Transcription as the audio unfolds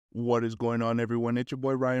What is going on, everyone? It's your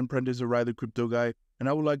boy Ryan Prentice, a Ride the Crypto Guy, and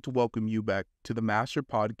I would like to welcome you back to the Master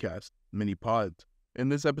Podcast Mini Pods. In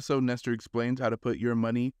this episode, Nestor explains how to put your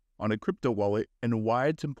money on a crypto wallet and why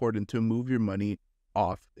it's important to move your money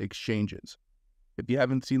off exchanges. If you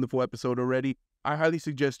haven't seen the full episode already, I highly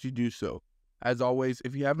suggest you do so. As always,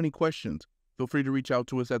 if you have any questions, feel free to reach out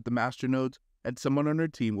to us at the Master Nodes, and someone on our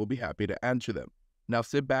team will be happy to answer them. Now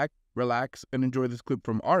sit back, relax, and enjoy this clip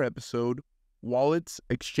from our episode, Wallets,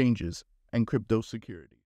 Exchanges, and Crypto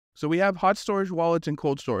Security. So we have hot storage wallets and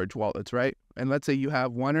cold storage wallets, right? And let's say you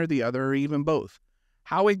have one or the other or even both.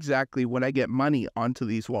 How exactly would I get money onto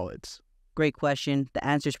these wallets? Great question. The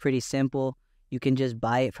answer is pretty simple. You can just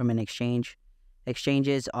buy it from an exchange.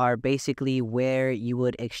 Exchanges are basically where you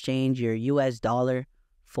would exchange your US dollar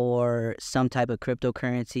for some type of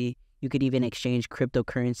cryptocurrency. You could even exchange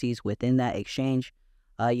cryptocurrencies within that exchange.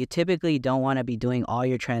 You typically don't want to be doing all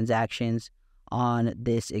your transactions on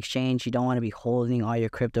this exchange. You don't want to be holding all your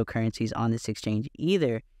cryptocurrencies on this exchange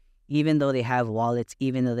either. Even though they have wallets,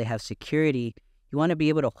 even though they have security, you want to be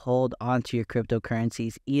able to hold onto your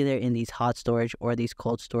cryptocurrencies either in these hot storage or these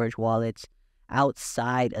cold storage wallets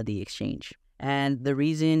outside of the exchange. And the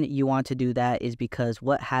reason you want to do that is because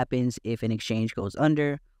what happens if an exchange goes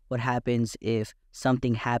under? What happens if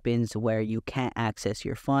something happens where you can't access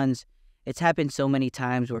your funds? It's happened so many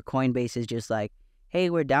times where Coinbase is just like, hey,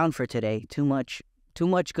 we're down for today. Too much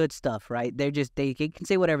good stuff, right? They can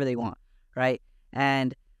say whatever they want, right?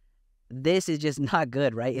 And this is just not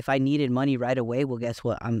good, right? If I needed money right away, well, guess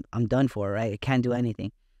what? I'm done for, right? I can't do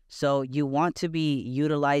anything. So you want to be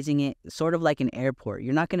utilizing it sort of like an airport.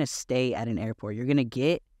 You're not going to stay at an airport. You're going to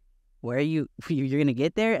get you're going to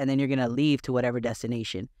get there, and then you're going to leave to whatever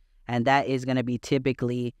destination. And that is going to be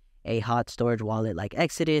typically a hot storage wallet like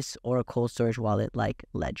Exodus or a cold storage wallet like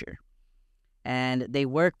Ledger. And they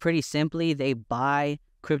work pretty simply. They buy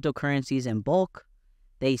cryptocurrencies in bulk.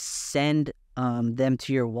 They send them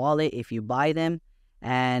to your wallet if you buy them.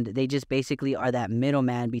 And they just basically are that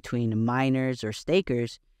middleman between miners or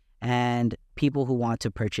stakers and people who want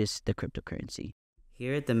to purchase the cryptocurrency.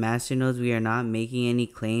 Here at the Masternodes, we are not making any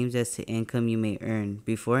claims as to income you may earn.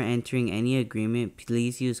 Before entering any agreement,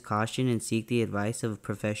 please use caution and seek the advice of a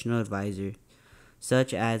professional advisor,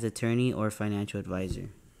 such as attorney or financial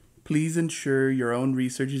advisor. Please ensure your own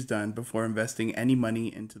research is done before investing any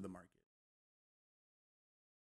money into the market.